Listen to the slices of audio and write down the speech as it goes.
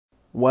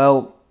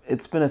Well,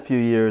 it's been a few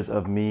years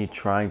of me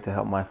trying to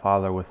help my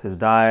father with his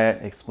diet,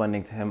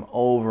 explaining to him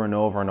over and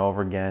over and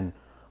over again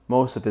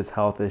most of his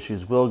health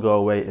issues will go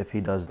away if he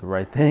does the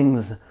right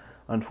things.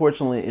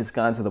 Unfortunately, it's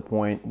gotten to the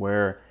point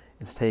where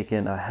it's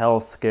taken a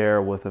health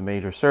scare with a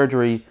major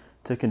surgery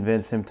to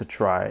convince him to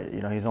try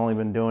it. He's only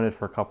been doing it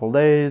for a couple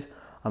days.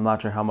 I'm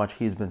not sure how much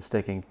he's been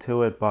sticking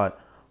to it,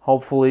 but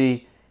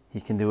hopefully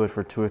he can do it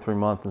for 2 or 3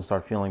 months and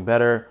start feeling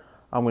better.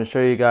 I'm going to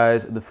show you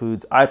guys the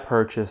foods I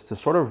purchased to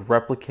sort of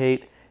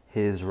replicate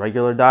his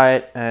regular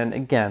diet. And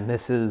again,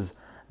 this is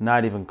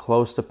not even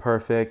close to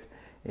perfect.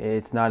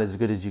 It's not as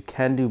good as you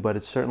can do, but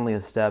it's certainly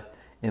a step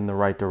in the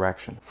right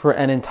direction. For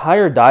an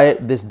entire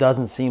diet, this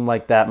doesn't seem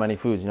like that many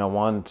foods.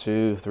 1,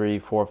 2, 3,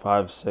 4,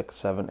 5, 6,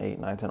 7, 8,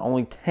 9, 10.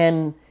 Only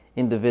 10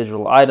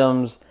 individual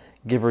items,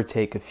 give or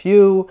take a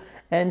few.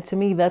 And to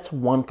me, that's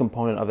one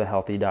component of a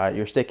healthy diet.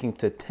 You're sticking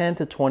to 10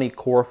 to 20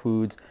 core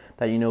foods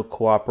that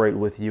cooperate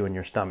with you and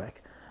your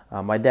stomach.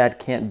 My dad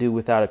can't do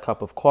without a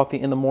cup of coffee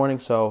in the morning,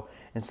 so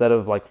instead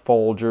of like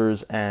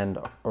Folgers and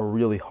a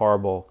really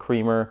horrible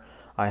creamer,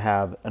 I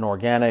have an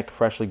organic,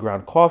 freshly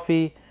ground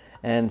coffee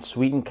and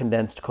sweetened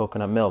condensed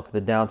coconut milk. The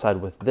downside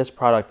with this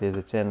product is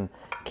it's in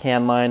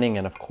can lining,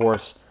 and of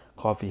course,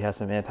 coffee has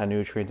some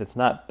anti-nutrients. It's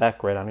not that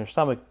great on your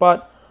stomach,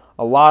 but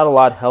a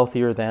lot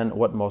healthier than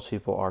what most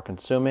people are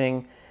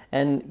consuming.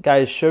 And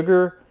guys,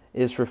 sugar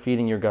is for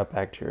feeding your gut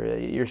bacteria.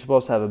 You're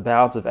supposed to have a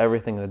balance of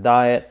everything in the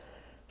diet.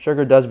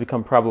 Sugar does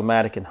become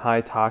problematic in high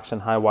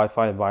toxin, high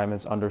Wi-Fi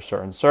environments under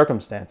certain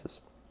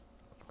circumstances.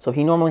 So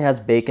he normally has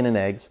bacon and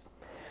eggs.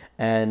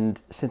 And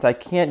since I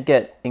can't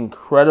get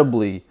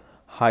incredibly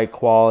high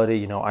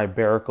quality,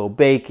 Iberico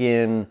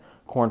bacon,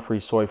 corn-free,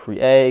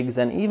 soy-free eggs,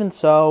 and even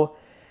so,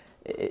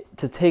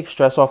 to take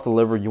stress off the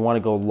liver, you want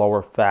to go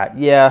lower fat.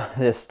 Yeah,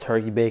 this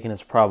turkey bacon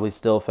is probably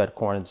still fed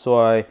corn and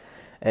soy,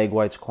 egg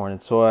whites, corn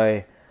and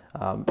soy.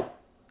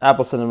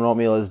 Apple cinnamon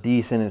oatmeal is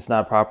decent. It's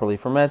not properly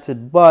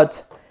fermented,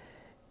 but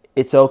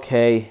it's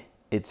okay.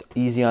 It's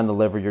easy on the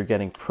liver. You're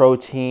getting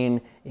protein.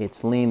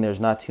 It's lean. There's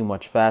not too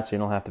much fat, so you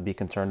don't have to be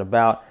concerned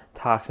about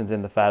toxins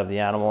in the fat of the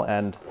animal.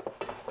 And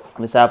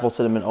this apple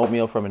cinnamon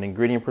oatmeal, from an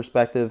ingredient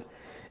perspective,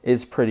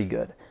 is pretty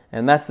good.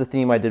 And that's the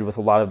theme I did with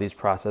a lot of these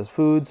processed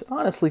foods.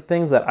 Honestly,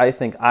 things that I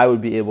think I would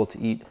be able to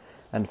eat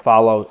and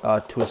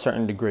follow to a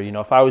certain degree.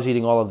 If I was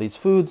eating all of these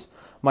foods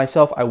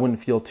myself, I wouldn't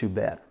feel too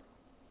bad.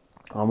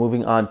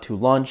 Moving on to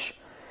lunch.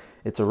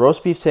 It's a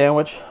roast beef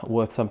sandwich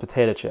with some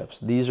potato chips.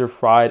 These are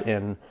fried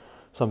in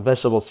some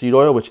vegetable seed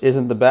oil, which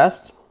isn't the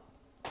best.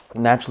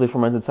 Naturally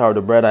fermented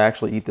sourdough bread. I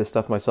actually eat this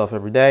stuff myself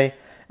every day.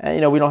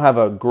 And we don't have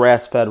a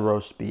grass-fed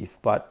roast beef,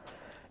 but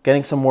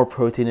getting some more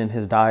protein in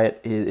his diet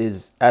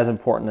is as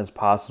important as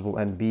possible.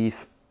 And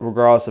beef,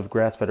 regardless of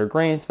grass-fed or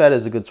grain-fed,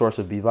 is a good source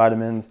of B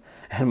vitamins.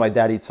 And my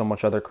dad eats so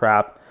much other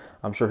crap.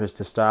 I'm sure his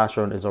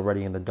testosterone is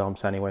already in the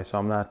dumps anyway, so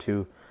I'm not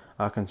too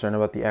concerned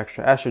about the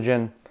extra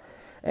estrogen.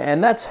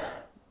 And that's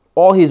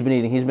all he's been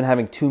eating. He's been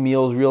having 2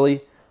 meals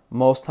really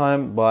most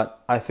time,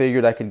 but I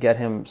figured I could get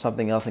him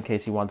something else in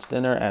case he wants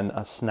dinner and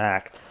a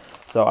snack.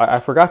 So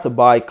I forgot to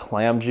buy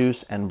clam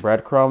juice and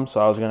breadcrumbs,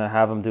 so I was going to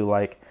have him do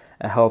like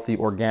a healthy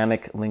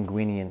organic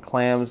linguine and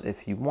clams if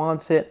he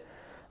wants it,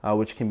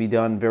 which can be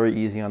done very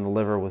easy on the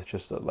liver with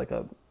just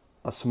a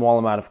small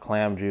amount of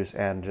clam juice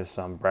and just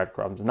some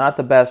breadcrumbs. Not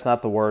the best,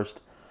 not the worst,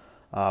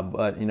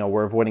 but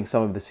we're avoiding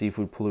some of the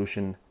seafood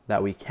pollution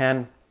that we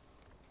can.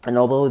 And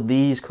although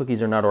these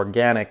cookies are not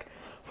organic,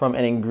 from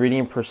an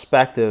ingredient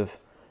perspective,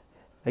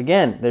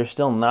 again, they're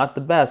still not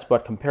the best,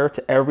 but compared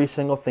to every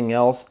single thing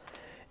else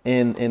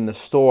in the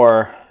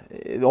store,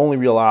 the only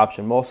real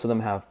option, most of them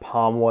have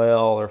palm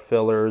oil or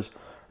fillers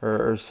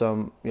or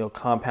some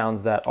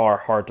compounds that are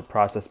hard to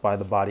process by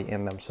the body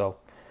in them. So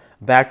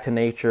back to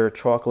nature,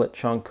 chocolate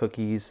chunk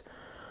cookies.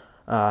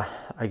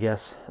 I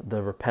guess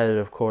the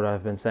repetitive quote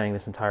I've been saying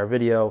this entire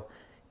video: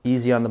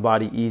 easy on the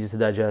body, easy to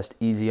digest,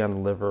 easy on the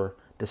liver,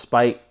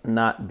 despite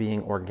not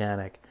being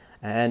organic.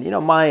 And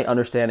my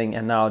understanding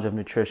and knowledge of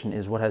nutrition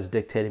is what has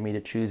dictated me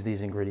to choose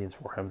these ingredients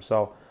for him.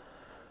 So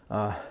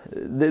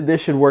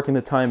this should work in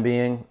the time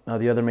being.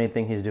 The other main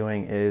thing he's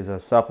doing is a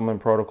supplement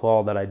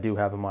protocol that I do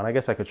have him on. I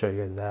guess I could show you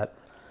guys that.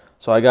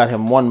 So I got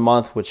him 1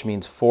 month, which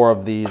means 4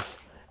 of these,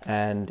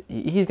 and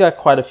he's got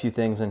quite a few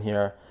things in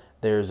here.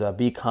 There's a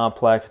B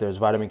complex, there's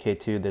vitamin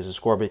K2, there's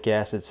ascorbic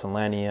acid,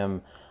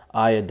 selenium,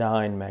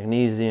 iodine,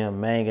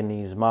 magnesium,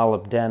 manganese,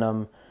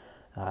 molybdenum,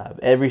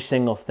 every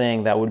single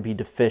thing that would be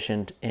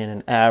deficient in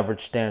an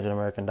average standard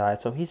American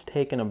diet. So he's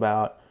taken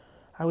about,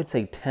 I would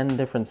say, 10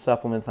 different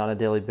supplements on a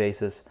daily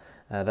basis.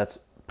 That's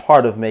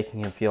part of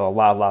making him feel a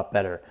lot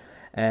better.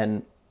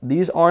 And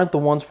these aren't the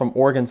ones from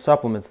Organ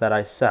Supplements that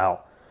I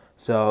sell.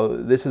 So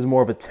this is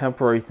more of a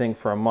temporary thing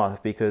for a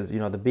month because,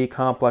 the B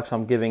complex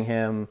I'm giving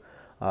him,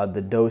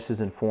 the doses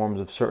and forms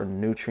of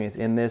certain nutrients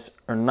in this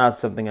are not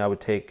something I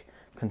would take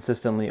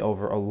consistently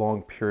over a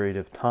long period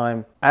of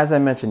time. As I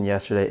mentioned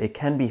yesterday, it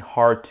can be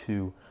hard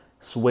to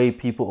sway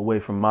people away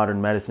from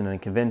modern medicine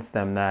and convince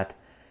them that,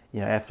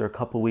 after a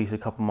couple weeks, a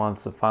couple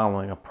months of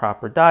following a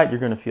proper diet, you're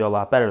going to feel a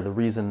lot better. The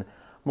reason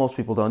most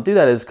people don't do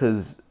that is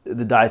because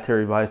the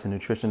dietary advice and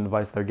nutrition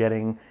advice they're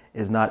getting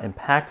is not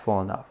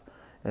impactful enough,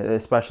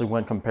 especially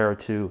when compared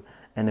to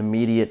an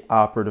immediate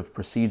operative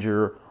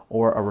procedure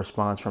or a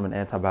response from an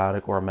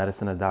antibiotic or a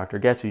medicine a doctor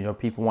gets you. You know,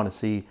 people want to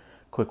see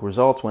quick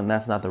results when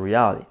that's not the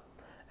reality.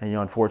 And, you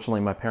know,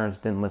 unfortunately, my parents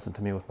didn't listen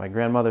to me with my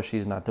grandmother.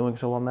 She's not doing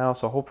so well now.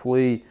 So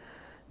hopefully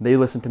they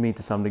listen to me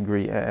to some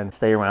degree and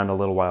stay around a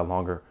little while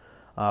longer.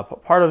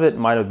 Part of it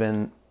might have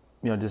been,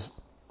 you know, just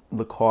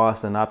the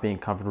cost and not being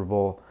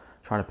comfortable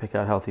trying to pick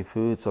out healthy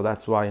food. So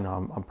that's why, you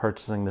know, I'm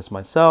purchasing this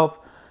myself.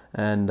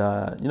 And,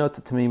 you know,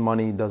 to me,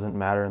 money doesn't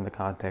matter in the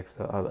context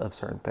of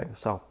certain things.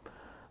 So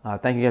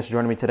thank you guys for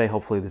joining me today.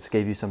 Hopefully this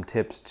gave you some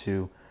tips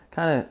to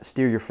kind of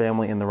steer your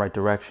family in the right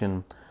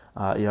direction.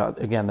 You know,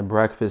 again, the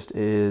breakfast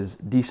is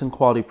decent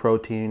quality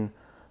protein,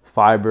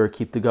 fiber,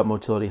 keep the gut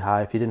motility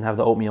high. If you didn't have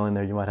the oatmeal in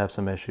there, you might have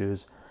some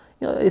issues.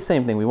 You know, it's the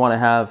same thing. We want to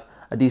have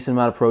a decent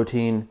amount of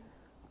protein,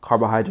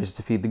 carbohydrates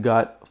to feed the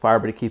gut,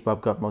 fiber to keep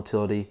up gut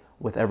motility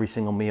with every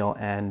single meal.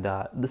 And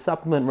the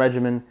supplement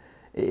regimen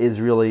is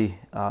really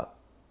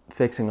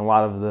fixing a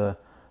lot of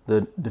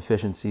the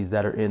deficiencies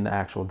that are in the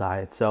actual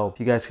diet. So if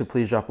you guys could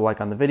please drop a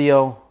like on the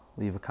video,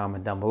 leave a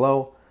comment down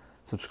below,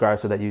 subscribe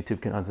so that YouTube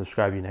can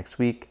unsubscribe you next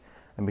week.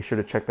 And be sure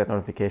to check that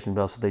notification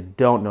bell so they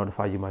don't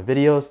notify you my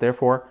videos.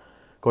 Therefore,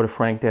 go to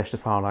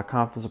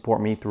frank-tufano.com to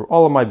support me through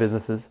all of my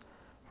businesses,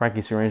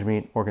 Frankie's Free Range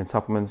Meat, organ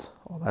supplements,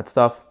 all that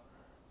stuff.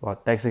 Well,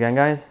 thanks again,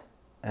 guys,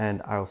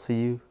 and I will see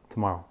you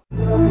tomorrow.